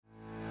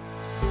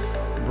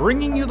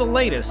Bringing you the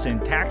latest in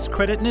tax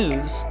credit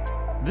news,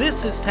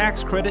 this is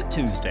Tax Credit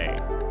Tuesday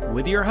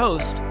with your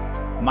host,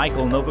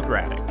 Michael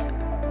Novogradac.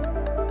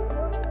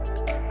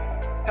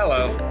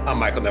 Hello, I'm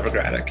Michael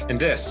Novogradac, and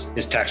this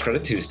is Tax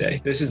Credit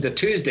Tuesday. This is the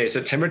Tuesday,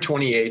 September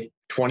 28,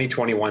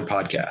 2021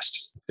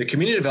 podcast. The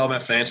Community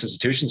Development Financial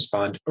Institutions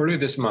Fund earlier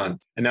this month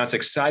announced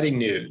exciting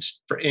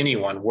news for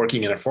anyone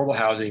working in affordable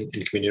housing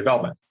and community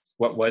development.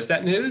 What was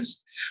that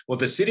news? Well,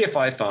 the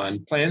CDFI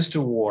Fund plans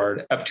to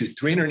award up to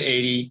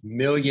 $380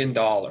 million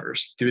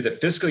through the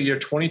fiscal year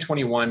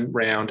 2021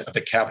 round of the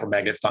Capital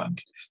Magnet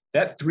Fund.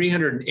 That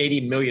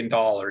 $380 million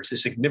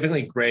is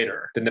significantly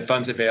greater than the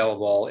funds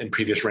available in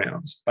previous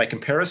rounds. By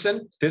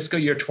comparison, fiscal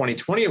year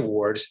 2020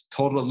 awards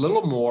total a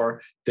little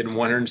more than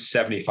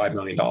 $175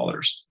 million.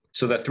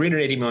 So the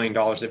 $380 million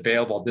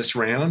available this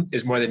round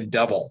is more than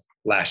double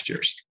last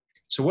year's.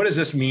 So what does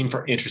this mean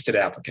for interested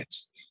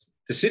applicants?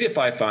 The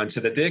CDFI Fund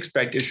said that they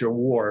expect to issue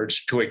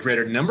awards to a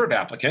greater number of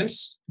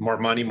applicants, more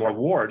money, more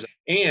awards,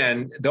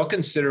 and they'll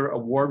consider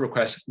award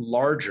requests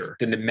larger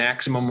than the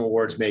maximum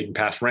awards made in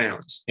past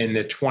rounds. In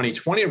the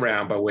 2020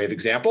 round, by way of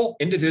example,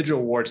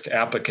 individual awards to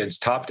applicants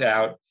topped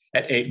out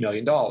at $8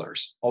 million. I'll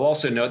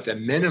also note the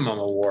minimum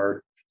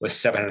award was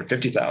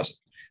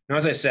 $750,000. Now,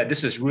 as I said,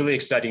 this is really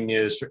exciting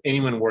news for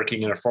anyone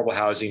working in affordable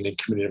housing and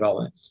community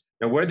development.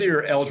 Now, whether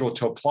you're eligible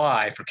to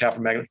apply for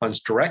Capital Magnet funds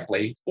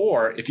directly,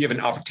 or if you have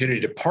an opportunity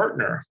to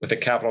partner with a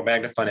Capital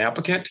Magnet Fund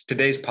applicant,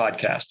 today's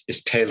podcast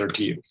is tailored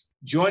to you.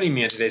 Joining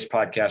me on today's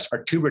podcast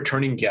are two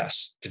returning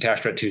guests to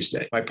Tax Credit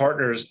Tuesday. My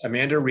partners,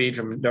 Amanda Reed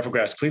from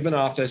Novogradac's Cleveland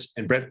office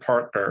and Brent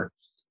Parker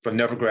from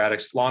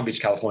Novogradac's Long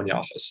Beach, California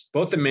office.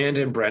 Both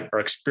Amanda and Brent are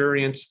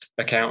experienced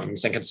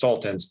accountants and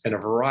consultants in a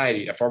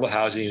variety of affordable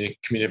housing and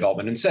community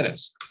development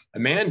incentives.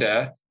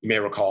 Amanda, you may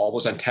recall,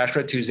 was on Tax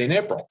Credit Tuesday in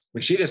April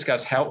when she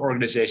discussed how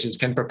organizations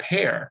can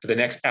prepare for the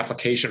next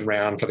application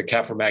round for the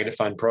Capital Magnet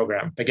Fund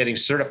program by getting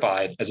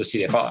certified as a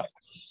CDFI.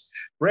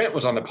 Brent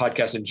was on the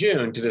podcast in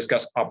June to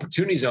discuss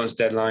opportunity zones,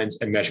 deadlines,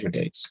 and measurement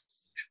dates.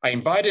 I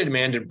invited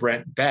Amanda and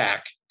Brent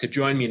back to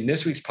join me in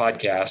this week's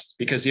podcast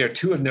because they are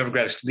two of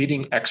Novogradac's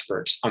leading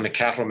experts on the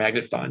Capital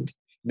Magnet Fund.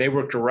 They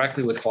work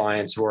directly with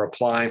clients who are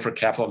applying for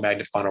Capital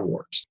Magnet Fund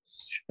awards.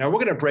 Now, we're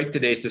going to break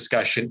today's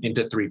discussion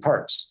into three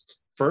parts.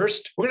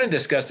 First, we're going to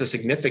discuss the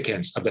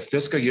significance of the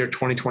fiscal year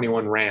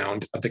 2021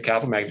 round of the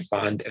Capital Magnet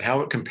Fund and how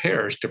it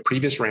compares to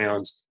previous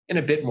rounds in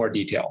a bit more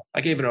detail.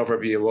 I gave an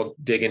overview. We'll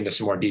dig into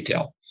some more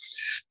detail.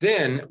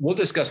 Then we'll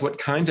discuss what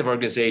kinds of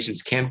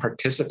organizations can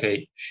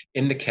participate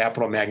in the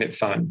Capital Magnet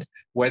Fund,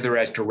 whether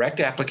as direct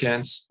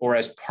applicants or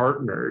as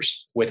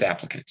partners with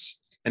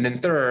applicants. And then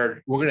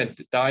third, we're going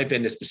to dive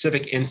into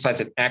specific insights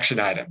and action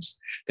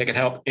items that can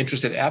help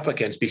interested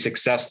applicants be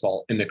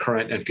successful in the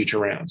current and future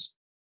rounds.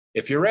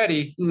 If you're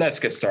ready,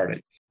 let's get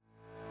started.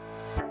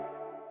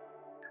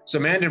 So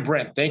Amanda and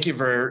Brent, thank you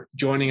for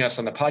joining us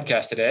on the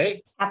podcast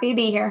today. Happy to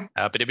be here.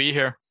 Happy to be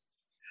here.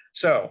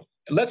 So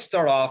let's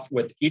start off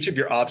with each of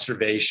your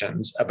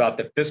observations about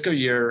the fiscal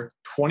year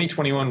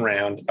 2021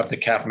 round of the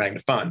Capital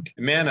Magnet Fund.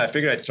 Amanda, I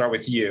figured I'd start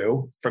with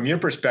you. From your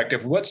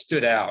perspective, what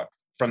stood out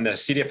from the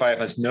CDFI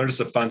Fund's Notice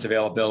of Funds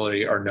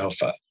Availability, or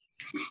NOFA?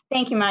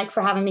 Thank you, Mike,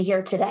 for having me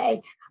here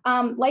today.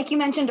 Like you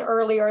mentioned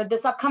earlier,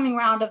 this upcoming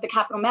round of the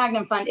Capital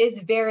Magnet Fund is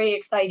very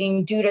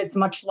exciting due to its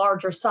much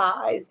larger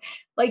size.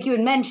 Like you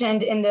had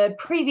mentioned in the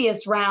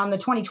previous round, the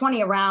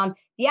 2020 round,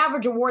 the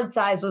average award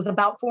size was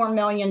about $4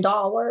 million.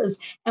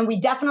 And we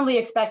definitely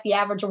expect the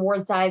average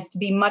award size to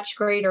be much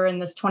greater in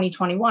this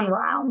 2021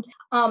 round.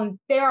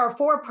 There are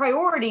four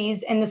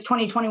priorities in this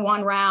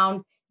 2021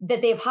 round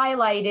that they've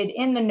highlighted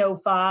in the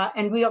NOFA,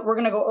 and we're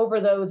going to go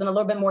over those in a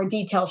little bit more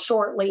detail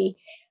shortly.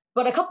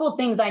 But a couple of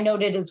things I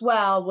noted as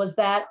well was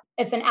that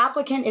if an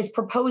applicant is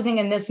proposing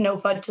in this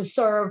NOFA to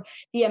serve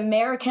the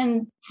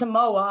American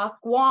Samoa,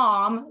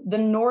 Guam, the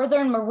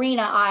Northern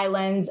Mariana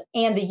Islands,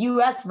 and the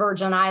U.S.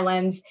 Virgin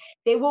Islands,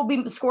 they will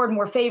be scored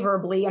more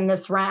favorably in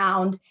this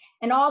round.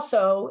 And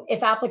also,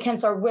 if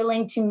applicants are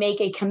willing to make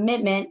a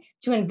commitment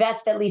to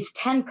invest at least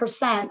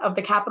 10% of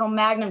the Capital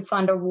Magnet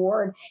Fund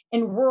award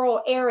in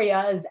rural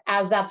areas,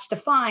 as that's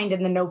defined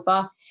in the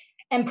NOFA,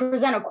 and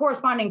present a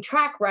corresponding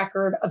track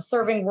record of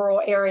serving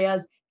rural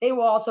areas, they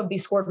will also be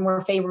scored more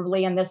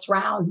favorably in this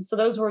round. So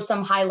those were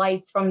some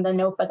highlights from the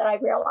NOFA that I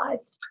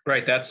realized.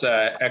 Great, that's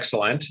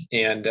excellent.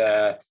 And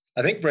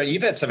I think, Brent,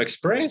 you've had some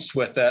experience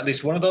with at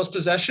least one of those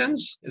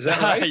possessions. Is that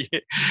right?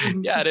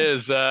 Yeah, it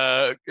is.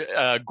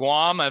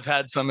 Guam, I've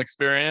had some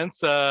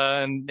experience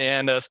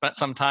and spent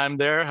some time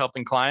there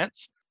helping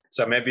clients.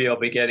 So maybe you'll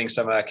be getting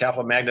some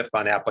Capital Magnet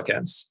Fund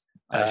applicants.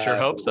 I sure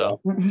hope so.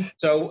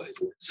 So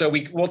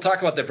we'll talk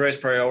about the various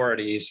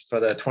priorities for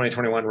the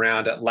 2021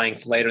 round at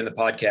length later in the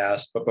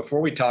podcast. But before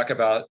we talk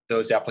about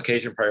those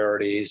application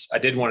priorities, I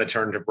did want to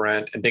turn to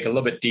Brent and dig a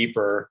little bit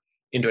deeper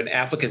into an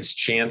applicant's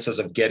chances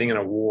of getting an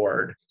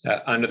award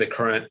under the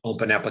current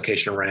open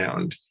application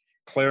round.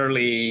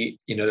 Clearly,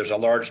 there's a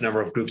large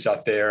number of groups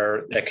out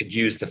there that could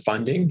use the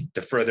funding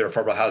to further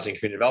affordable housing and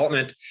community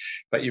development,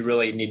 but you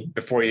really need,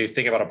 before you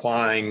think about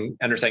applying,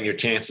 understanding your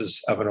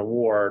chances of an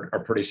award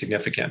are pretty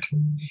significant.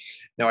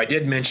 Now, I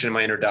did mention in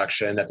my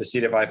introduction that the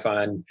CDFI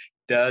fund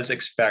does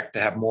expect to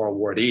have more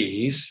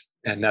awardees,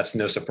 and that's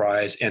no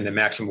surprise, and the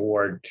maximum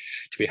award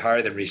to be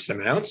higher than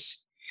recent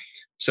amounts.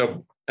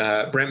 So,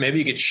 Brent, maybe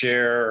you could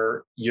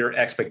share your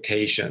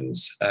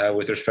expectations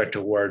with respect to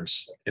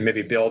awards and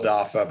maybe build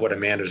off of what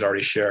Amanda's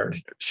already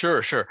shared.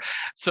 Sure.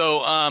 So,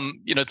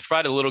 to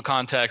provide a little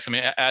context, I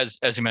mean, as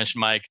you mentioned,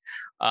 Mike,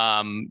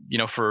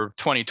 for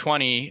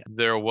 2020,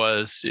 there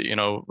was,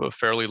 a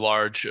fairly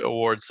large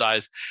award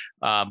size,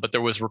 but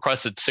there was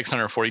requested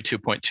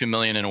 $642.2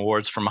 million in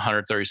awards from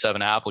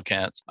 137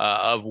 applicants,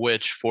 of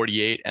which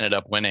 48 ended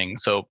up winning.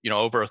 So,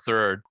 over a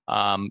third,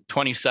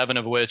 27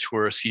 of which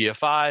were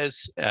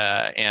CDFIs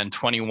and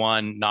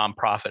 21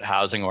 nonprofit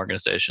housing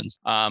organizations.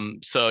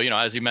 So,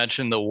 as you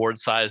mentioned, the award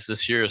size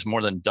this year is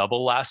more than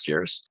double last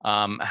year's.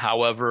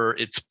 However,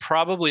 it's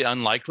probably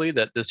unlikely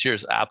that this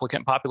year's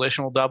applicant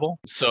population will double.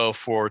 So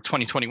for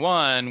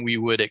 2021, we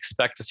would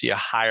expect to see a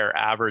higher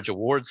average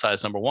award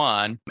size, number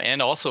one,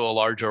 and also a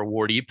larger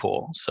awardee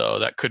pool. So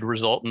that could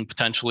result in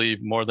potentially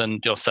more than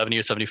 70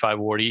 or 75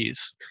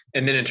 awardees.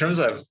 And then in terms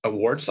of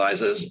award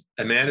sizes,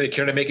 Amanda,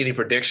 care to make any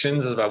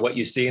predictions about what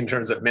you see in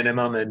terms of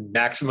minimum and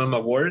maximum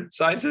award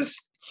sizes?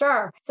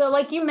 Sure. So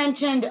like you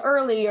mentioned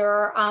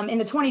earlier, in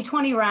the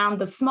 2020 round,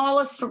 the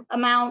smallest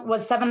amount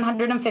was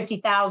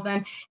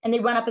 $750,000, and they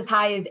went up as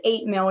high as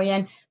 $8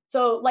 million.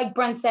 So like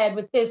Brent said,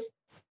 with this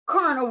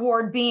current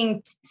award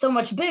being so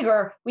much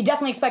bigger, we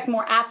definitely expect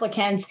more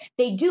applicants.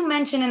 They do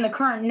mention in the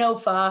current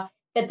NOFA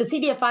that the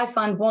CDFI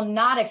fund will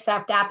not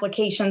accept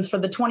applications for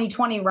the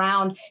 2020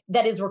 round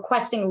that is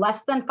requesting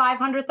less than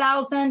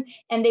 $500,000,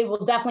 and they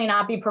will definitely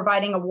not be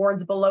providing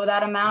awards below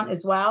that amount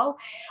as well.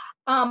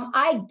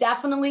 I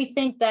definitely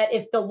think that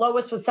if the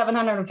lowest was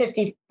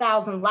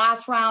 $750,000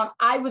 last round,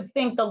 I would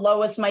think the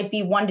lowest might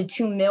be $1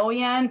 to $2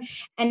 million.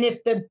 And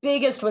if the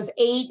biggest was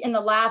 8 in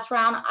the last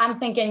round, I'm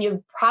thinking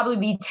you'd probably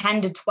be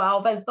 10 to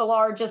 12 as the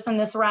largest in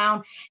this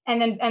round.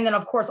 And then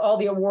of course, all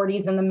the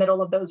awardees in the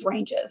middle of those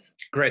ranges.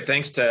 Great.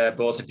 Thanks to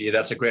both of you.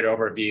 That's a great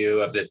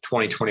overview of the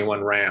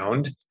 2021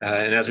 round.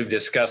 And as we've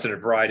discussed in a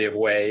variety of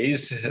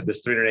ways,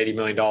 this $380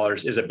 million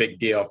is a big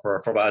deal for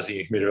affordable housing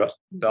and community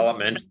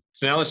development.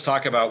 So now let's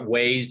talk about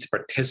ways to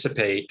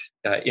participate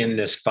in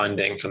this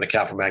funding from the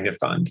Capital Magnet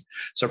Fund.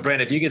 So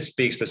Brent, if you could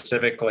speak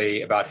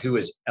specifically about who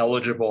is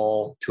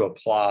eligible to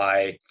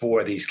apply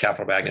for these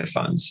Capital Magnet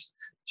funds.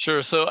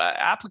 Sure. So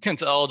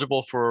applicants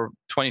eligible for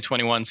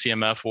 2021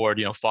 CMF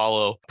award,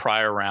 follow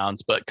prior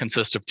rounds, but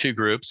consist of two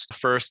groups.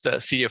 First,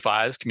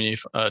 CDFIs, Community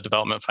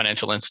Development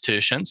Financial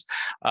Institutions,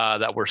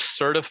 that were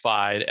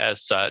certified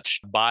as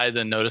such by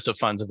the Notice of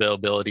Funds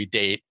Availability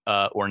date,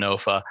 or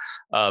NOFA,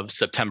 of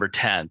September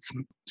 10th.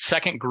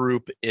 Second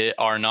group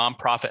are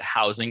nonprofit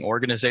housing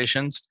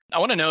organizations. I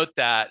want to note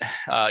that,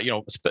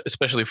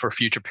 especially for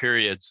future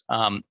periods,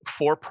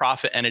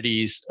 for-profit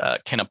entities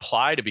can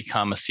apply to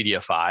become a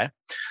CDFI.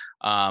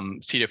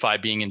 CDFI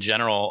being in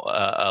general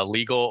a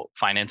legal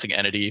financing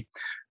entity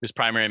whose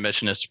primary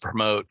mission is to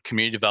promote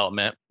community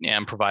development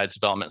and provides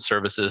development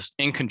services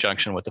in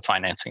conjunction with the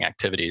financing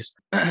activities.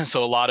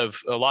 So a lot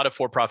of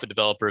for-profit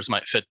developers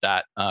might fit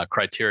that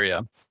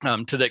criteria.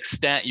 To the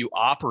extent you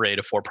operate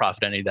a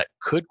for-profit entity that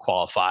could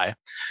qualify,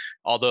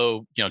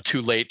 although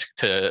too late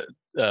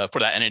for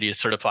that entity to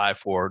certify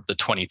for the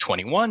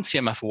 2021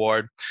 CMF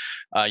award,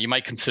 you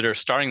might consider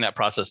starting that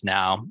process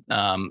now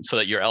so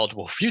that you're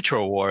eligible for future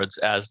awards,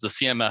 as the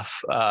CMF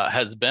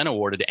has been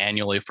awarded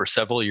annually for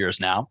several years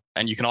now.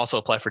 And you can also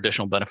apply for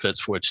additional benefits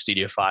for which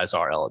CDFIs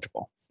are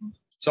eligible.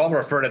 So I'll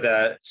refer to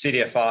the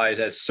CDFIs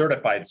as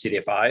certified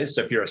CDFIs.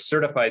 So if you're a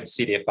certified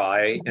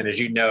CDFI, and as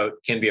you note,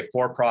 can be a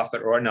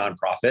for-profit or a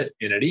nonprofit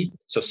entity.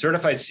 So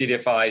certified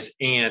CDFIs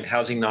and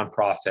housing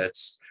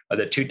nonprofits are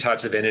the two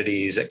types of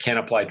entities that can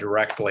apply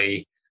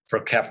directly for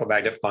Capital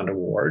Magnet Fund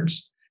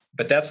awards.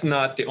 But that's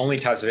not the only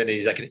types of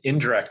entities that can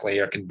indirectly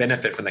or can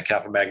benefit from the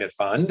Capital Magnet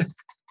Fund.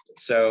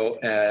 So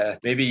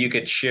maybe you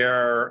could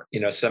share,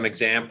 some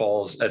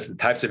examples of the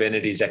types of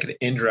entities that could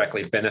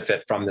indirectly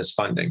benefit from this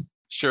funding.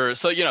 Sure.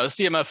 So, the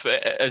CMF,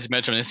 as you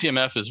mentioned, the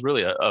CMF is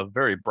really a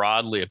very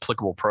broadly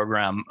applicable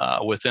program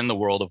within the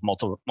world of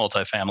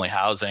multifamily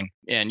housing.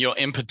 And,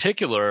 in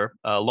particular,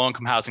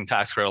 low-income housing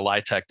tax credit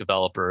LIHTC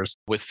developers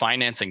with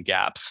financing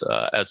gaps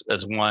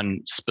as one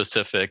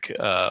specific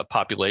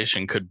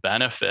population could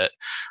benefit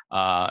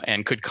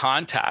and could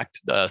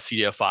contact the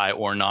CDFI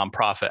or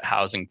nonprofit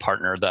housing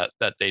partner that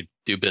they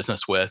do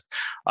business with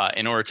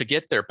in order to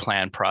get their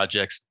planned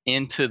projects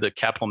into the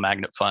Capital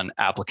Magnet Fund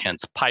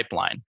applicants'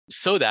 pipeline,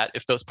 so that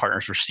if those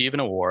partners receive an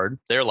award,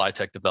 their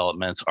LIHTC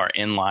developments are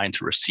in line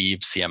to receive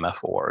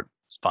CMF award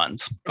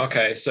funds.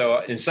 Okay. So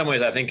in some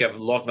ways, I think of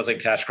low-income housing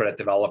tax credit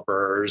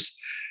developers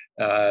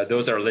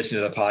those that are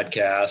listening to the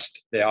podcast,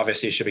 they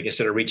obviously should be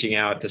considered reaching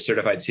out to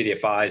certified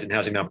CDFIs and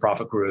housing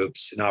nonprofit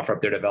groups and offer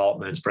up their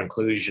developments for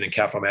inclusion in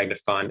Capital Magnet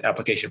Fund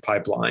application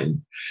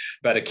pipeline.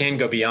 But it can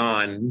go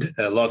beyond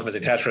low-income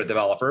and tax credit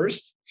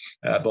developers,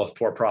 both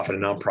for-profit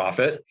and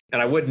nonprofit.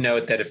 And I would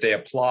note that if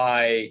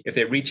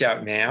they reach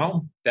out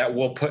now, that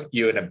will put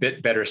you in a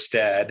bit better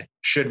stead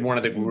should one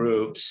of the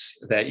groups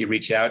that you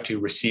reach out to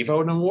receive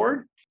an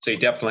award. So you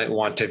definitely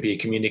want to be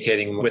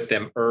communicating with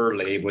them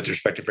early with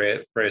respect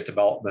to various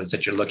developments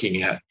that you're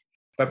looking at.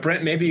 But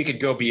Brent, maybe you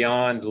could go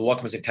beyond the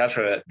local and tax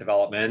credit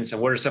developments,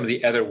 and what are some of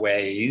the other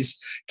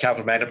ways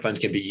capital magnet funds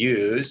can be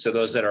used so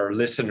those that are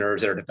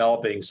listeners that are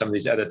developing some of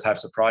these other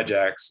types of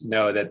projects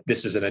know that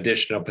this is an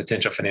additional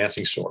potential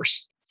financing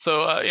source?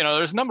 So,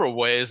 there's a number of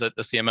ways that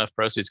the CMF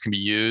proceeds can be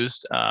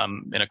used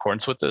in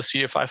accordance with the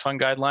CDFI fund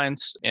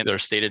guidelines. And they're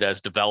stated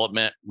as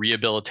development,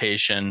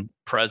 rehabilitation,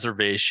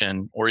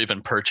 preservation, or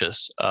even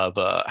purchase of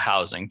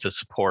housing to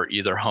support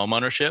either home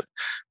ownership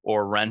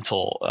or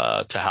rental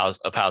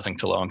of housing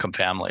to low-income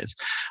families.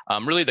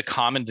 Really, the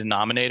common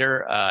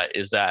denominator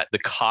is that the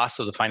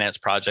cost of the finance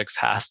projects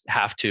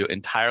have to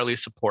entirely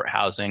support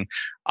housing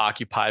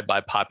occupied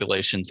by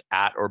populations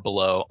at or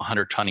below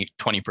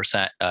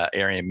 120%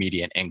 area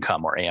median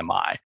income, or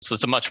AMI. So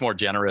it's a much more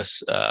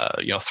generous,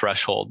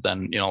 threshold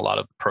than a lot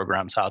of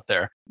programs out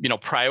there.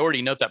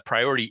 Note that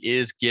priority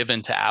is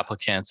given to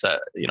applicants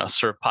that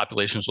serve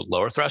populations with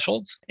lower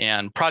thresholds,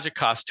 and project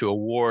cost to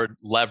award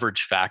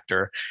leverage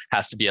factor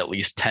has to be at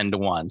least 10 to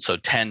 1. So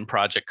 10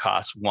 project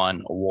costs,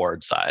 1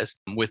 award size,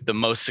 with the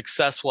most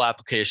successful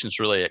applications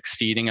really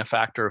exceeding a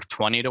factor of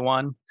 20 to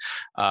 1,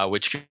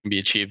 which can be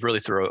achieved really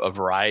through a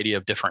variety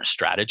of different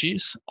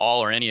strategies,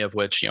 all or any of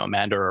which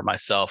Amanda or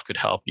myself could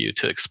help you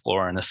to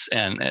explore and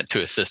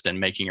to assist in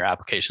making your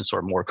application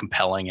sort of more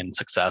compelling and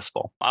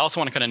successful. I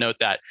also want to kind of note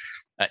that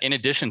in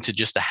addition to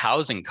just the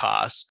housing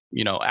costs,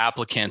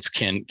 applicants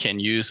can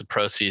use the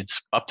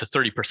proceeds up to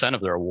 30%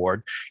 of their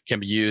award can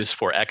be used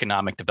for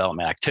economic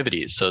development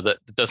activities. So that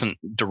doesn't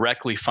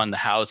directly fund the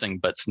housing,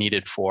 but it's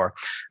needed for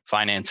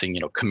financing,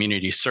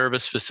 community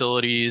service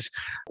facilities,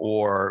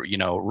 or,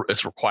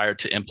 it's required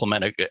to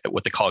implement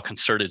what they call a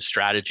concerted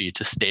strategy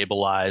to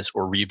stabilize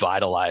or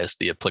revitalize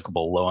the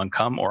applicable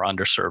low-income or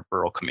underserved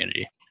rural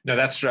community. No,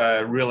 that's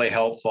really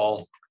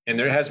helpful. And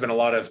there has been a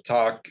lot of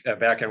talk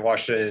back in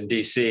Washington,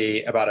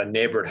 D.C. about a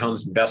Neighborhood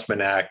Homes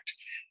Investment Act,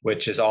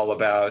 which is all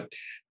about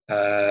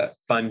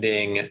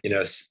funding,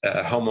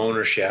 home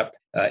ownership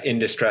in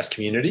distressed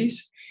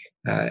communities.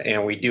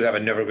 And we do have a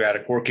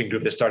Novogradac working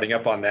group that's starting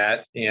up on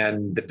that.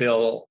 And the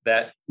bill,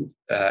 that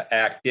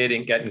act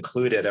did get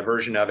included, a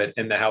version of it,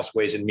 in the House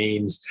Ways and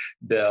Means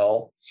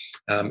bill.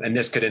 And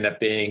this could end up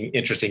being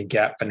interesting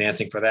gap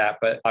financing for that.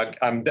 But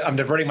I'm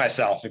diverting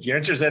myself. If you're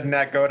interested in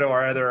that, go to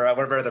our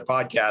other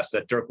podcast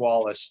that Dirk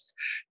Wallace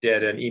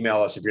did, and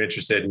email us if you're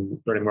interested in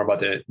learning more about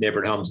the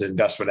Neighborhood Homes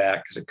Investment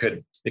Act,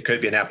 because it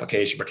could be an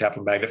application for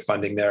capital magnet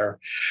funding there.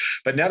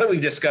 But now that we've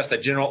discussed a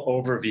general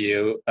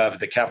overview of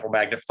the Capital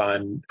Magnet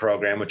Fund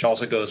program, which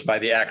also goes by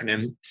the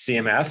acronym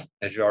CMF,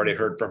 as you already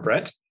heard from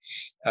Brent,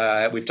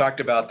 we've talked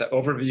about the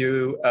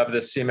overview of the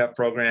CMF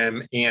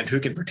program and who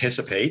can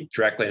participate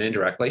directly and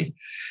indirectly.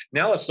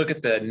 Now let's look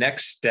at the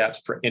next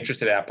steps for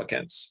interested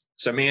applicants.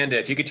 So Amanda,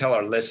 if you could tell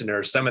our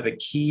listeners some of the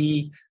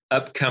key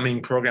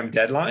upcoming program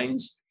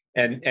deadlines,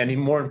 and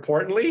more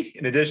importantly,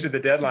 in addition to the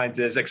deadlines,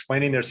 is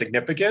explaining their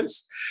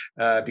significance,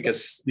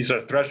 because these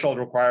are threshold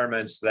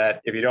requirements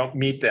that if you don't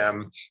meet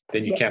them,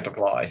 then you can't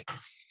apply.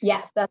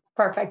 Yes, that's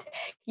perfect.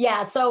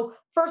 Yeah. So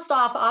first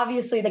off,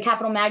 obviously the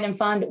Capital Magnet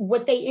Fund,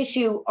 what they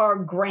issue are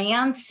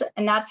grants,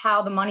 and that's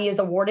how the money is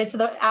awarded to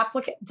the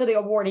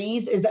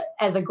awardees is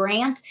as a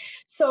grant.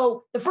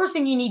 So the first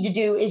thing you need to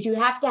do is you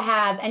have to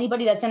have,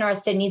 anybody that's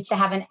interested needs to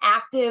have an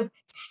active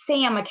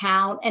SAM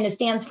account, and it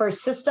stands for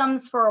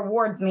Systems for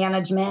Awards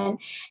Management.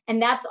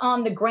 And that's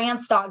on the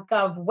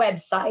grants.gov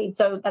website.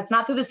 So that's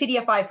not through the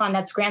CDFI fund,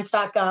 that's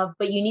grants.gov,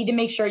 but you need to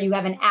make sure you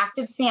have an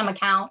active SAM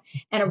account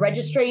and a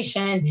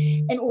registration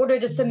in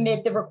order to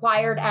submit the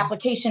required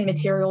application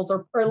materials,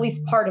 or at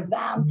least part of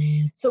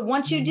them. So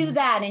once you do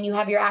that and you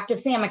have your active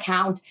SAM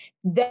account,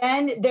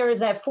 then there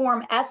is a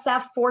form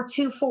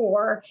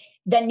SF424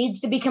 that needs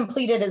to be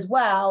completed as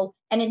well.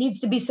 And it needs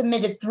to be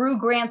submitted through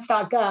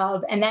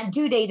grants.gov. And that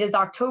due date is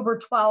October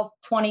 12th,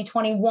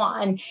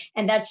 2021.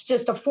 And that's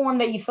just a form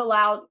that you fill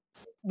out,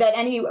 that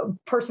any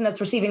person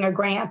that's receiving a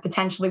grant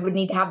potentially would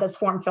need to have this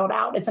form filled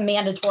out. It's a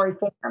mandatory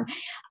form.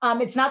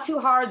 It's not too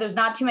hard. There's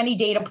not too many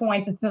data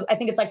points. I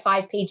think it's like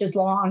 5 pages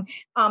long,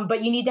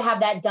 but you need to have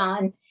that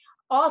done.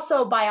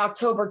 Also, by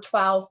October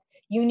 12th,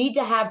 you need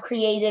to have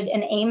created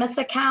an AMIS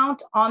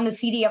account on the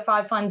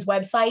CDFI Fund's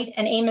website.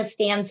 And AMIS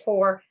stands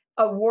for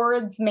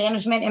Awards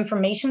Management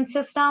Information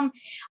System.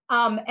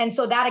 And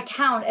so that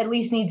account at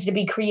least needs to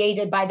be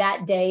created by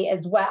that day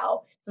as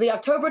well. So So the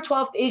October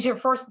 12th is your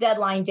first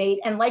deadline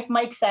date. And like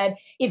Mike said,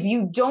 if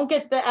you don't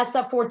get the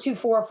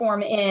SF424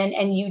 form in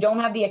and you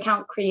don't have the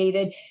account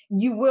created,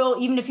 you will,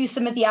 even if you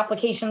submit the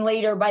application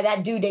later, by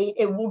that due date,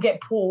 it will get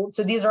pulled.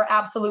 So these are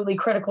absolutely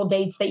critical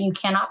dates that you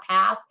cannot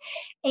pass.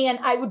 And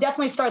I would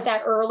definitely start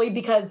that early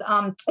because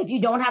if you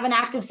don't have an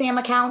active SAM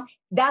account,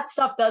 that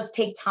stuff does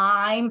take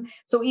time.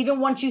 So even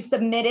once you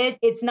submit it,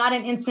 it's not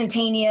an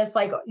instantaneous,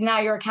 like now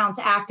your account's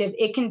active.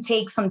 It can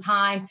take some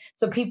time.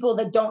 So people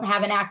that don't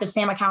have an active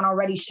SAM account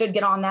already should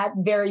get on that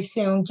very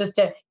soon just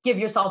to give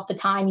yourself the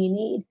time you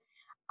need.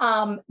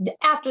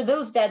 After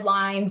those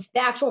deadlines, the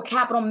actual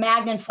Capital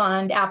Magnet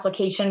Fund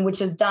application, which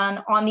is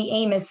done on the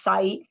AMIS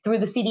site through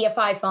the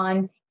CDFI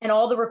fund, and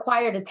all the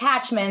required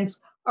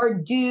attachments are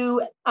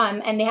due,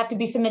 and they have to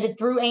be submitted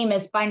through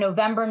AMIS by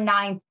November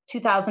 9th,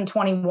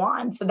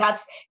 2021. So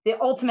that's the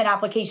ultimate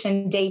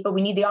application date, but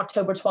we need the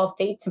October 12th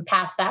date to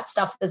pass that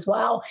stuff as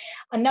well.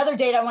 Another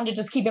date I want to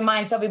just keep in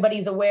mind so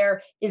everybody's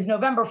aware is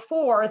November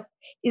 4th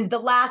is the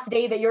last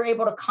day that you're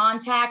able to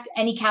contact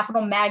any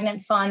Capital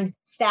Magnet Fund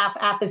staff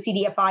at the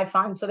CDFI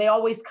fund. So they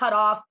always cut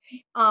off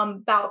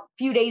about a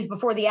few days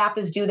before the app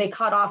is due, they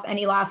cut off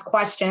any last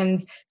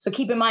questions. So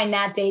keep in mind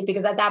that date,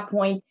 because at that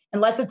point,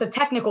 unless it's a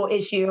technical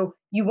issue,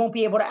 you won't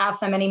be able to ask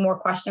them any more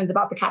questions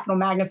about the Capital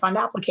Magnet Fund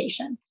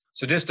application.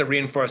 So just to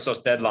reinforce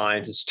those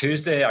deadlines, it's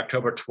Tuesday,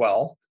 October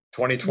 12th,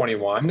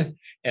 2021,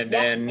 and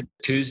then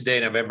Tuesday,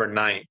 November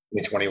 9th,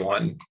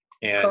 2021.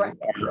 And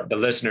Correct. The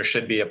listener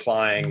should be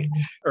applying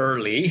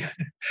early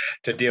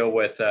to deal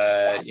with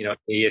the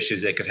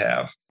issues they could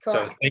have.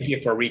 Correct. So thank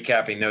you for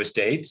recapping those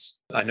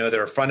dates. I know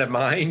they're a front of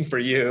mind for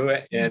you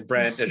and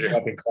Brent as you're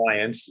helping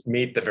clients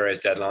meet the various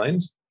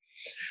deadlines.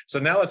 So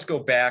now let's go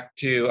back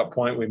to a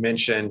point we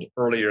mentioned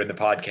earlier in the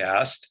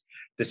podcast.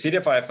 The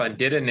CDFI fund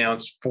did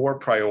announce 4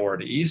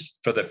 priorities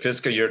for the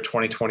fiscal year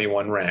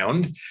 2021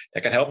 round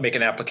that can help make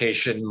an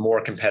application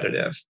more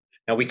competitive.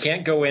 Now, we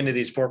can't go into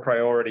these 4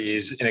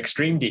 priorities in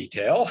extreme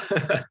detail,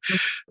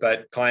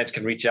 but clients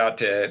can reach out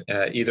to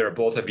either or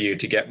both of you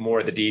to get more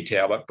of the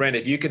detail. But Brent,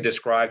 if you could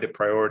describe the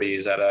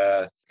priorities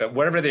at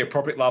whatever the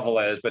appropriate level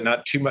is, but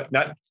not too much,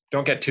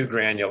 don't get too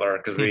granular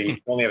because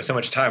we only have so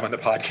much time on the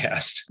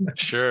podcast.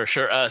 Sure.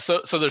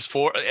 So there's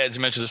 4, as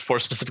you mentioned, there's 4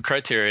 specific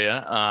criteria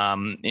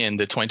in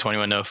the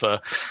 2021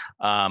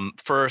 NOFA.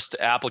 First,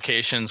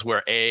 applications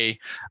where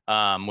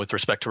with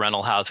respect to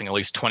rental housing, at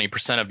least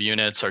 20% of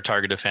units are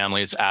targeted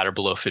families at or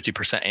below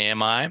 50%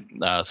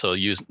 AMI. So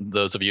use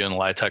those of you in the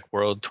LIHTC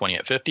world, 20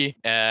 at 50.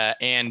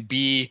 And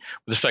B,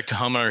 with respect to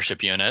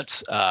homeownership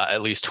units,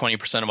 at least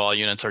 20% of all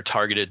units are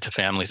targeted to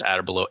families at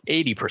or below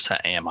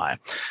 80% AMI.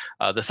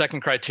 The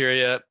second criteria,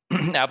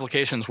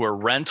 applications where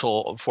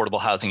rental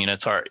affordable housing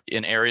units are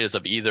in areas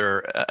of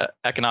either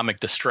economic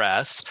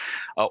distress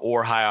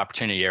or high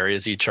opportunity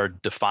areas. Each are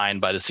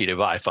defined by the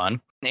CDFI fund.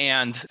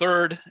 And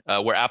third,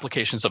 where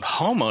applications of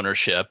home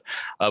ownership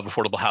of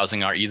affordable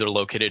housing are either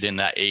located in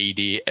that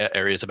AED,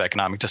 areas of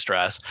economic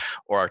distress,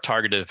 or are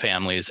targeted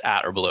families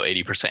at or below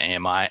 80%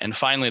 AMI. And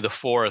finally, the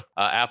fourth,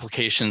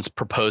 applications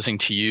proposing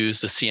to use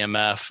the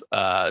CMF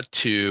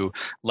to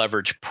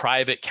leverage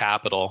private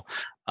capital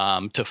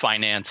to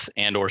finance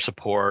and or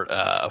support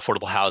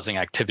affordable housing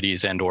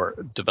activities and or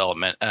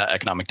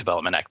economic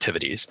development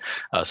activities.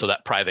 So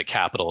that private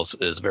capital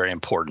is very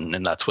important,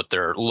 and that's what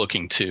they're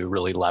looking to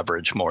really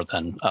leverage more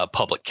than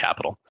public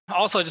capital.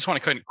 Also, I just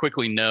want to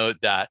quickly note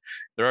that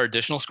there are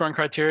additional scoring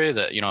criteria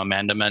that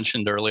Amanda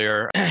mentioned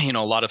earlier. A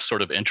lot of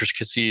sort of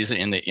intricacies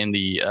in the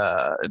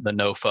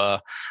NOFA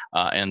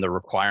and the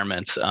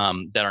requirements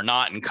that are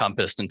not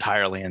encompassed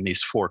entirely in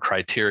these 4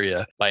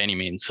 criteria by any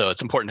means. So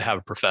it's important to have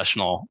a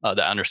professional that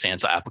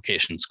understands the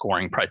application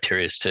scoring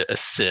criteria to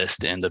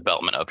assist in the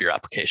development of your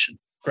application.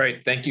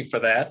 Great. Thank you for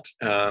that.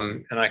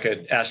 And I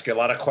could ask you a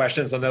lot of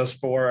questions on those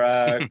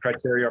 4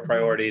 criteria or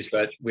priorities,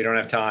 but we don't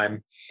have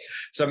time.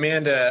 So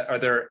Amanda, are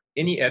there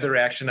any other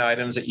action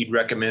items that you'd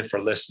recommend for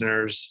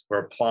listeners who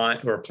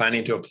are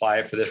planning to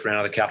apply for this round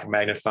of the Capital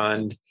Magnet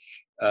Fund?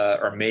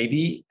 Or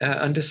maybe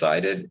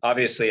undecided?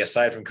 Obviously,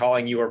 aside from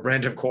calling you or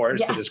Brent, of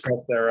course, to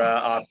discuss their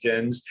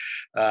options.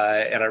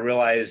 And I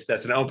realize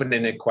that's an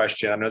open-ended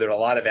question. I know there are a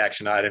lot of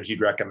action items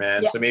you'd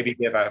recommend. So maybe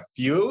give a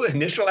few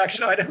initial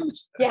action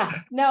items.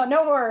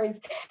 No worries.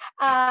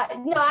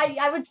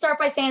 I would start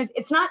by saying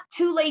it's not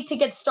too late to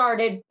get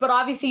started, but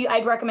obviously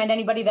I'd recommend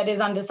anybody that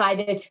is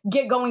undecided,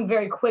 get going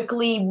very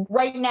quickly.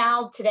 Right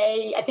now,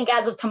 today, I think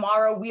as of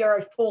tomorrow, we are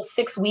a full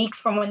 6 weeks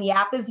from when the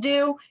app is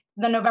due,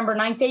 the November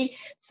 9th date.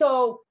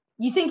 So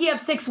you think you have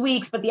 6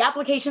 weeks, but the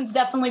application's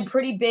definitely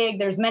pretty big.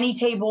 There's many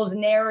tables,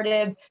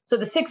 narratives. So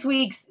the 6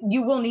 weeks,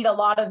 you will need a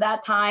lot of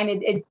that time.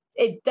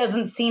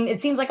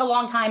 It seems like a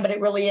long time, but it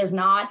really is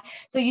not.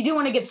 So you do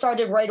want to get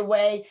started right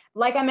away.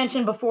 Like I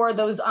mentioned before,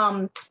 those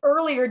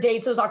earlier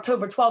dates, those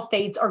October 12th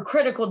dates are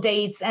critical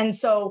dates. And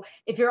so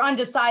if you're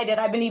undecided,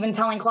 I've been even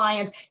telling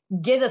clients,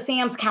 get a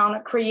Sam's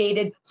account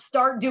created,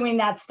 start doing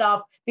that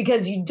stuff,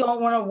 because you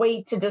don't want to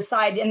wait to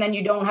decide and then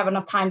you don't have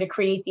enough time to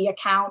create the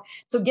account.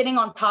 So getting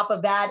on top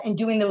of that and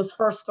doing those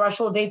first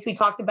threshold dates we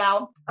talked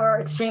about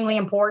are extremely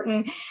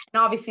important.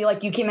 And obviously,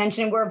 like you keep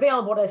mentioning, we're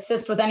available to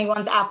assist with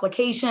anyone's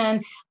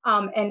application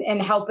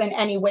and help in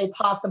any way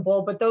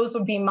possible. But those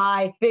would be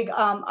my big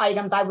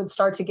items I would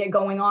start to get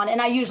going on.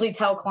 And I usually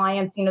tell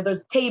clients,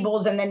 those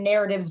tables and then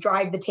narratives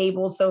drive the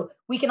tables. So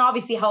we can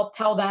obviously help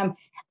tell them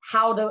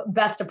how to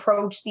best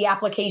approach the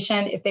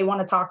application if they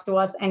want to talk to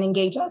us and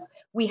engage us.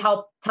 We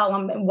help tell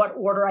them in what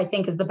order I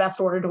think is the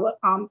best order to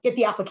get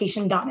the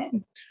application done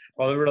in.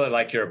 Well, I really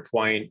like your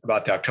point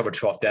about the October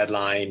 12th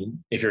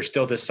deadline. If you're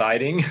still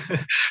deciding,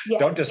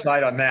 don't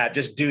decide on that.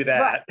 Just do that.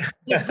 Right.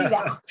 Just do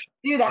that.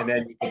 Do that. And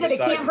then I said it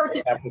can't hurt.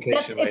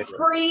 It's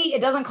free.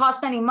 It doesn't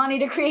cost any money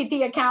to create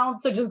the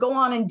account. So just go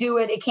on and do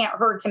it. It can't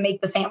hurt to make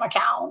the SAM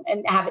account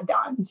and have it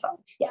done. So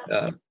yes.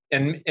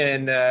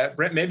 And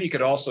Brent, maybe you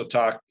could also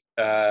talk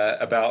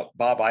about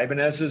Bob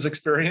Ibanez's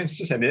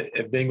experience and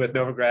it being with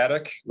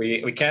Novogradac.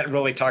 We can't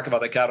really talk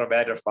about the Capital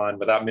Magnet Fund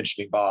without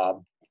mentioning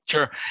Bob.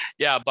 Sure.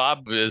 Yeah,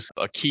 Bob is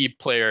a key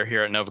player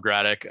here at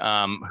Novogradac,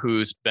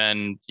 who's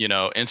been,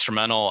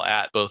 instrumental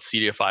at both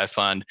CDFI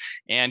Fund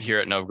and here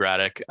at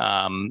Novogradac,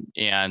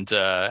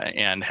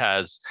 and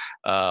has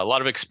a lot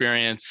of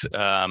experience.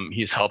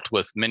 He's helped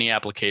with many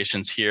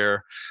applications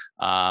here,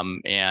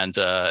 and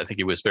I think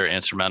he was very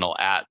instrumental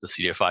at the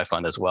CDFI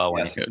Fund as well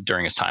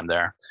during his time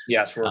there.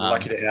 Yes, we're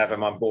lucky to have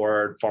him on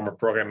board. Former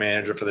program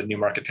manager for the New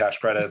Market Tax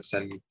Credits,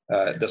 and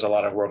does a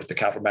lot of work with the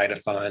Capital Magnet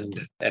Fund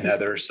and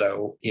others.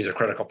 So he's a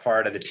critical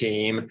part of the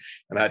team,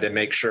 and I had to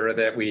make sure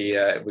that we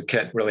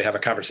can't really have a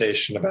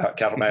conversation about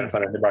Capital Magnet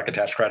Fund and New Market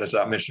Tax Credits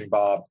without mentioning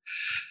Bob.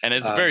 And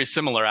it's a very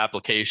similar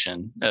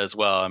application as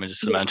well. I mean,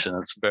 just to mention,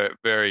 it's very,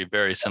 very,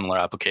 very similar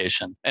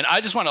application. And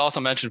I just want to also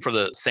mention for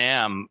the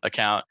SAM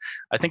account,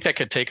 I think that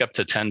could take up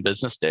to 10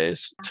 business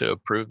days to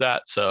approve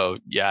that. So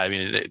yeah, I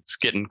mean, it's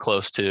getting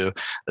close to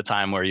the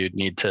time where you'd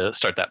need to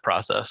start that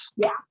process.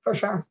 Yeah, for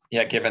sure.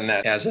 Yeah, given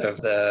that as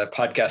of the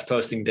podcast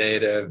posting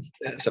date of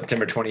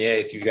September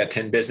 28th, you've got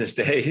 10 business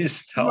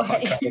days.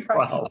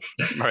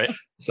 Right.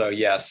 So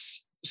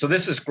yes. So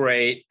this is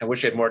great. I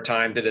wish we had more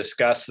time to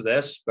discuss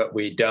this, but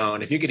we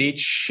don't. If you could each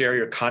share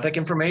your contact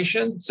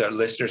information so our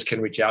listeners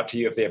can reach out to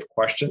you if they have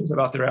questions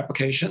about their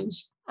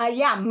applications.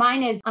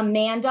 Mine is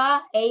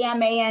Amanda,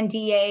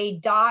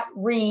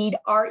 AMANDA.Read,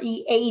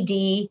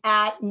 READ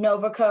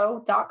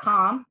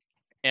 @novoco.com.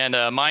 And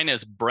mine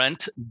is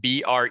Brent,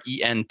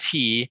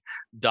 BRENT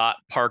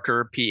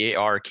 .Parker,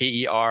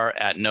 PARKER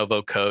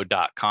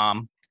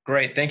 @novoco.com.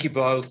 Great. Thank you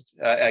both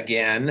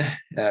again,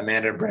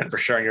 Amanda and Brent, for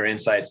sharing your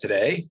insights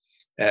today.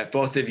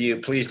 Both of you,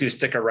 please do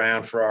stick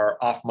around for our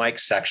off mic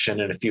section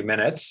in a few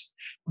minutes.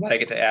 I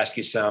get to ask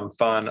you some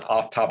fun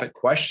off-topic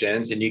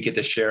questions, and you get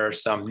to share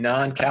some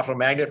non-Capital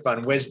Magnet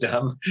Fund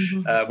wisdom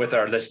with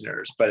our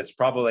listeners. But it's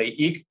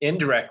probably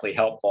indirectly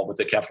helpful with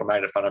the Capital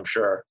Magnet Fund, I'm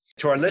sure.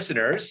 To our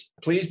listeners,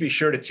 please be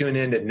sure to tune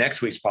in to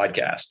next week's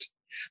podcast.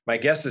 My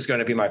guest is going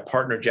to be my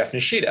partner, Jeff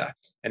Nishida,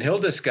 and he'll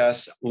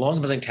discuss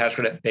loan-compensing tax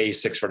credit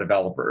basics for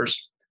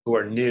developers who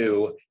are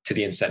new to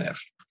the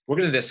incentive. We're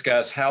going to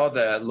discuss how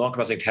the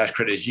loan-compensing tax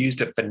credit is used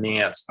to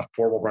finance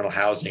affordable rental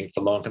housing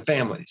for low-income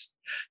families.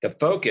 The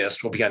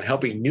focus will be on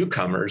helping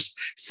newcomers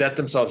set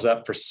themselves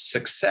up for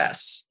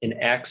success in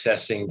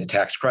accessing the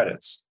tax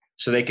credits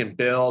so they can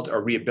build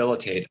or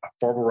rehabilitate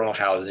affordable rental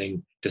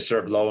housing to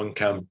serve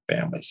low-income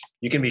families.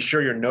 You can be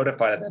sure you're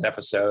notified of that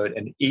episode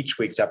and each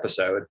week's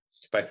episode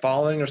by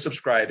following or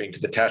subscribing to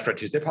the Tax Credit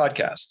Tuesday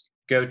podcast.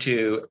 Go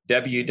to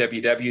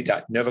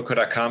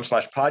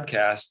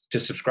www.novoco.com/podcast to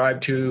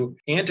subscribe to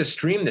and to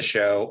stream the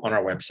show on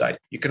our website.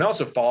 You can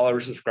also follow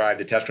or subscribe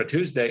to Tax Credit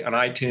Tuesday on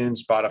iTunes,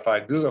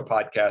 Spotify, Google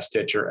Podcasts,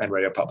 Stitcher, and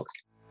Radio Public.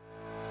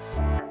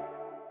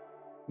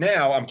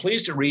 Now, I'm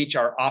pleased to reach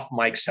our off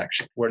mic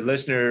section where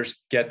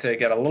listeners get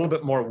a little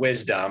bit more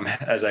wisdom,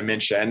 as I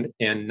mentioned,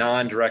 in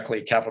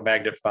non-directly Capital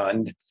Magnet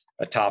Fund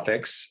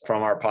topics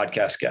from our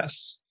podcast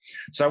guests.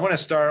 So I want to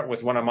start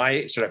with one of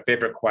my sort of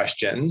favorite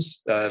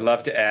questions I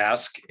love to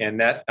ask, and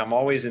that I'm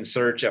always in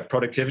search of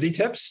productivity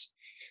tips.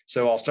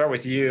 So I'll start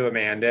with you,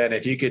 Amanda, and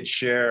if you could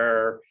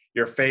share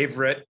your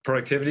favorite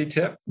productivity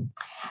tip.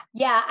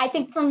 Yeah, I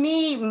think for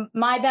me,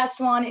 my best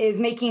one is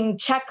making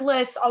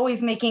checklists,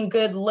 always making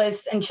good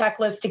lists and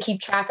checklists to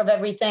keep track of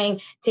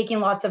everything, taking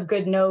lots of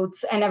good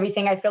notes and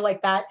everything. I feel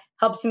like that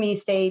helps me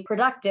stay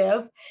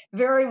productive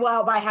very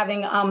well by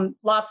having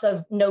lots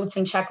of notes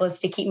and checklists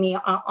to keep me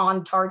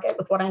on target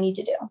with what I need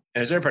to do.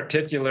 And is there a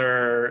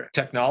particular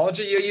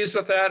technology you use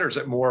with that, or is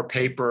it more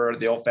paper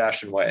the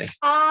old-fashioned way?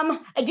 I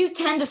do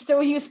tend to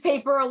still use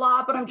paper a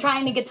lot, but I'm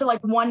trying to get to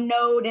like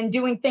OneNote and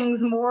doing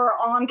things more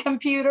on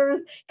computers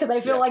because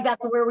I feel like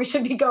that's where we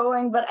should be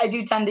going. But I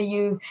do tend to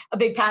use a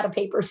big pad of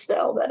paper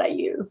still that I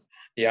use.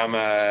 Yeah, I'm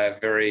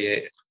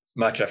very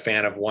much a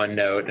fan of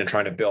OneNote and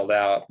trying to build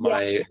out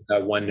my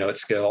OneNote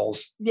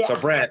skills. Yeah. So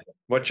Brent,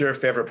 What's your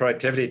favorite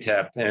productivity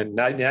tip? And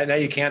now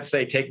you can't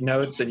say take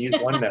notes and use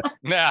OneNote.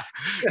 Yeah,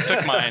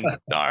 took mine.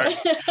 Darn.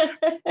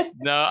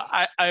 No,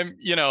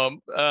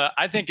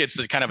 I think it's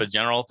a kind of a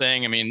general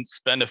thing. I mean,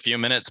 spend a few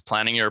minutes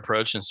planning your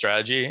approach and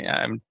strategy.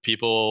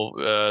 People,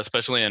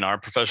 especially in our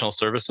professional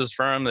services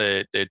firm,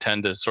 they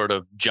tend to sort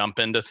of jump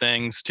into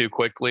things too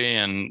quickly,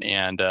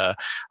 and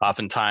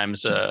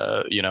oftentimes,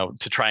 to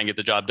try and get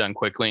the job done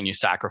quickly, and you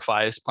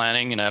sacrifice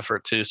planning in an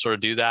effort to sort of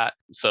do that.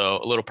 So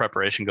a little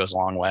preparation goes a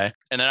long way.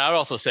 And then I would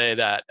also say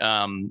that,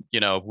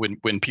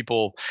 when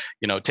people,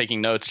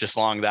 taking notes just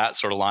along that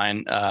sort of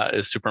line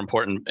is super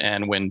important.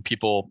 And when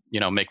people,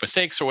 make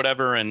mistakes or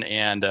whatever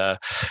and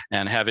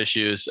have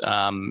issues,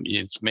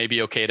 it's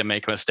maybe okay to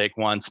make a mistake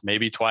once,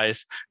 maybe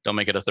twice. Don't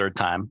make it a third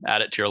time.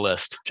 Add it to your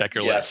list. Check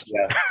your list.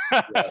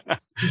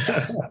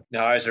 Yes.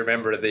 Now, I always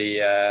remember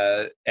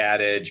the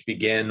adage,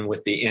 begin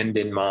with the end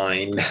in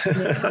mind.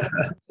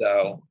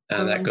 So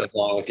that goes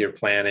along with your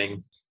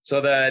planning. So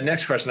the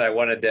next question I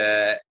wanted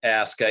to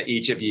ask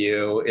each of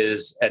you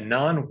is a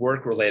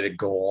non-work related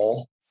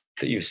goal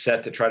that you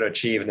set to try to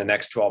achieve in the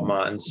next 12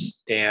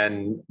 months.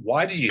 And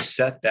why did you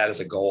set that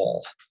as a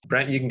goal?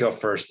 Brent, you can go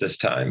first this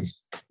time.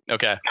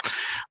 Okay.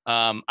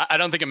 I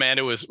don't think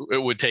Amanda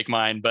would take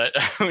mine, but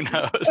who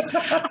knows?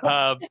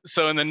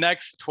 So in the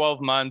next 12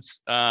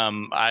 months,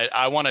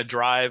 I want to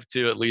drive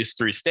to at least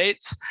 3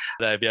 states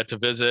that I've yet to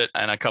visit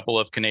and a couple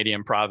of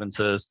Canadian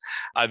provinces.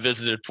 I've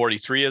visited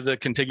 43 of the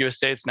contiguous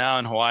states now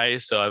in Hawaii,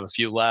 so I have a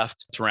few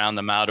left to round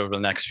them out over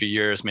the next few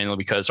years, mainly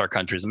because our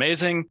country is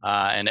amazing.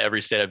 And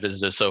every state I've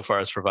visited so far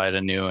has provided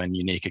a new and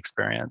unique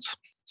experience.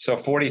 So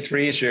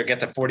 43, so you'll get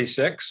to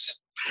 46?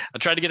 I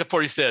tried to get to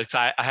 46.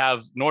 I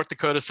have North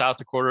Dakota, South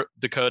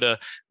Dakota,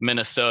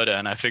 Minnesota,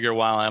 and I figure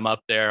while I'm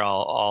up there,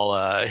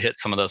 I'll hit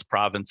some of those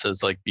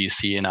provinces like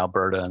BC and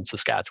Alberta and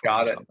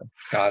Saskatchewan.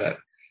 Got it.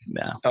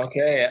 Yeah.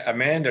 Okay,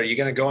 Amanda, are you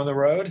going to go on the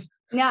road?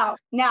 No,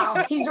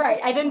 he's right.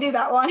 I didn't do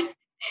that one.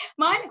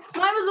 Mine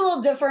was a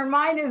little different.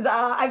 Mine is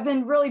I've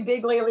been really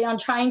big lately on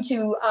trying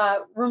to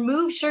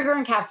remove sugar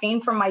and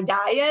caffeine from my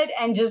diet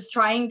and just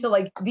trying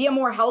to be a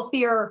more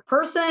healthier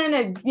person.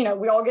 And,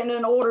 we all get into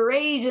an older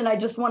age and I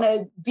just want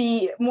to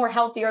be more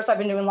healthier. So I've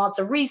been doing lots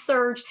of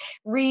research,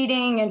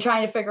 reading, and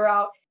trying to figure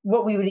out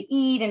what we would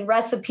eat and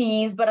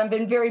recipes, but I've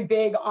been very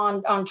big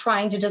on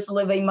trying to just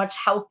live a much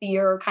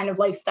healthier kind of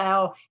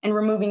lifestyle and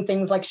removing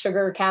things like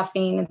sugar,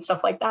 caffeine, and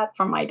stuff like that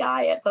from my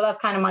diet. So that's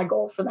kind of my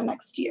goal for the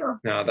next year.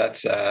 No,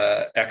 that's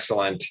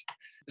excellent.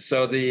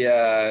 So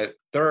the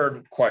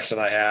third question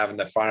I have, and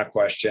the final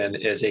question,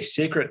 is a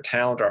secret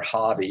talent or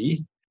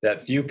hobby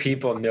that few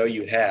people know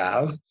you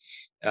have.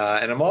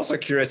 And I'm also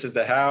curious as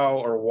to how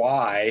or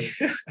why,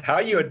 how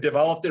you had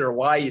developed it or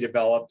why you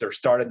developed or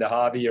started the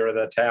hobby or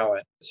the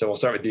talent. So we'll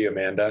start with you,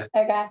 Amanda.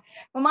 Okay.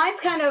 Well,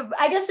 mine's kind of,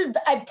 I guess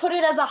I put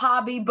it as a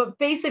hobby, but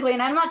basically,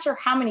 and I'm not sure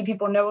how many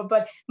people know it,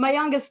 but my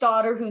youngest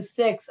daughter, who's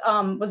 6,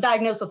 was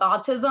diagnosed with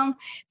autism.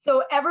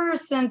 So ever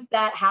since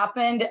that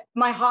happened,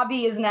 my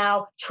hobby is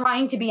now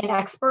trying to be an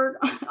expert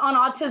on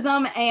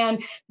autism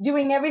and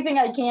doing everything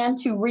I can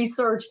to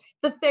research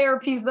the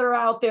therapies that are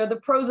out there, the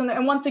pros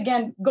and once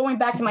again, going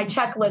back to my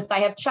checklist, I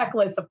have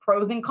checklists of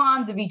pros and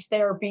cons of each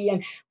therapy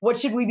and what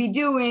should we be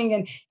doing.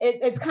 And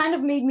it's kind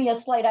of made me a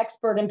slight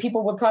expert, and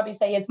people would probably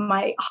say it's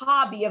my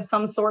hobby of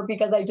some sort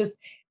because I just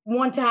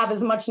want to have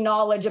as much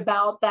knowledge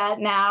about that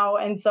now.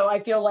 And so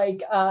I feel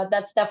like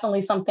that's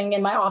definitely something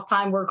in my off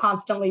time we're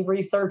constantly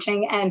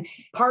researching and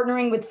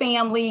partnering with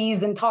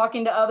families and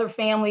talking to other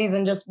families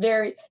and just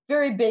very,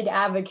 very big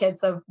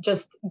advocates of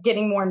just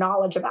getting more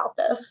knowledge about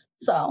this.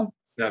 So.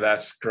 No,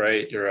 that's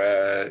great. You're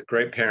a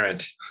great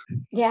parent.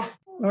 Yeah,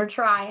 we're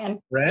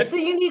trying. Brent? It's a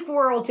unique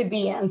world to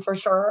be in for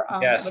sure.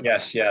 Yes.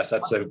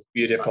 That's a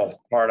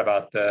beautiful part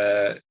about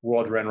the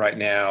world we're in right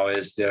now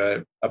is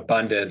the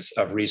abundance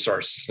of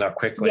resources. Now,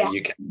 quickly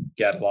you can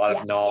get a lot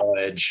of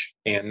knowledge,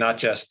 and not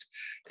just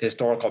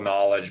historical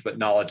knowledge, but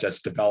knowledge that's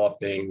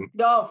developing.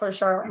 Oh, for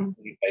sure.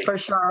 For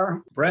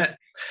sure. Brent.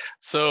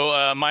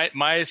 So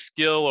my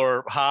skill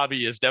or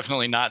hobby is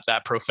definitely not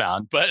that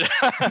profound, but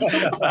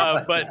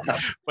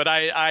but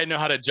I know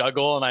how to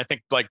juggle, and I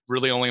think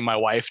really only my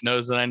wife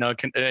knows that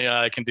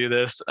I can do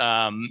this.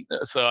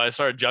 So I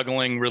started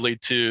juggling really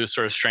to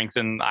sort of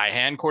strengthen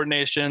eye-hand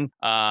coordination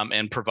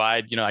and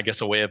provide I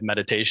guess a way of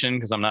meditation,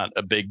 because I'm not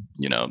a big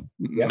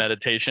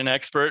meditation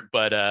expert,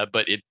 but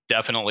it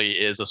definitely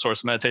is a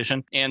source of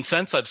meditation. And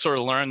since I've sort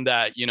of learned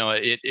that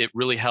it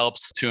really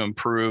helps to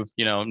improve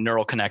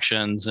neural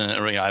connections,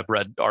 and I've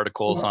read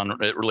articles on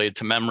it related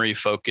to memory,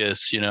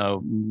 focus,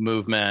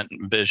 movement,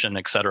 vision,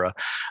 etc.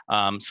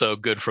 So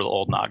good for the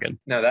old noggin.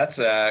 No, that's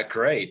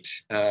great.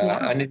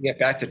 I need to get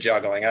back to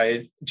juggling.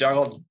 I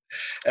juggled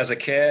as a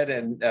kid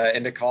and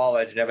into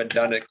college, and haven't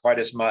done it quite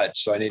as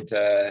much. So I need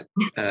to,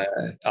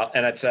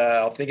 and it's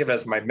I'll think of it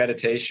as my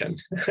meditation.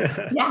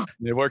 Yeah,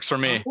 it works for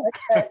me.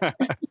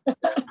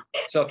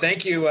 So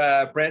thank you,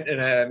 Brent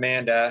and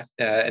Amanda,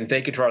 and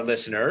thank you to our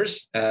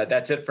listeners.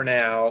 That's it for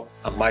now.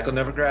 I'm Michael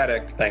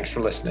Novogradac. Thanks for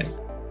listening.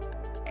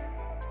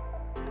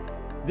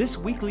 This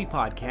weekly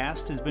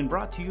podcast has been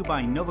brought to you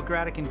by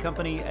Novogradac &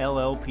 Company,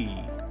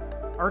 LLP.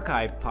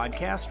 Archived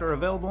podcasts are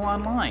available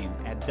online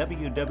at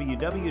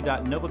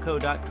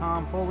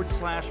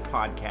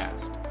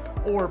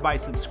www.novoco.com/podcast or by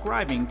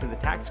subscribing to the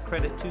Tax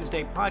Credit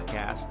Tuesday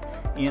podcast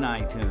in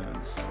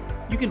iTunes.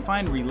 You can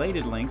find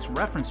related links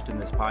referenced in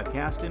this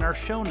podcast in our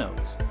show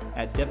notes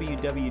at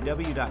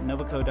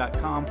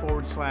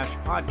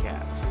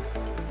www.novoco.com/podcast.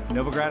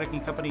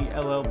 Novogradac & Company,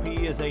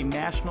 LLP is a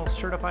national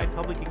certified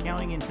public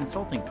accounting and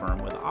consulting firm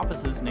with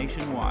offices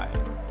nationwide.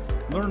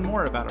 Learn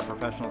more about our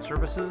professional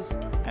services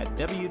at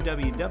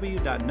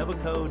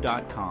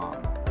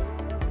www.novoco.com.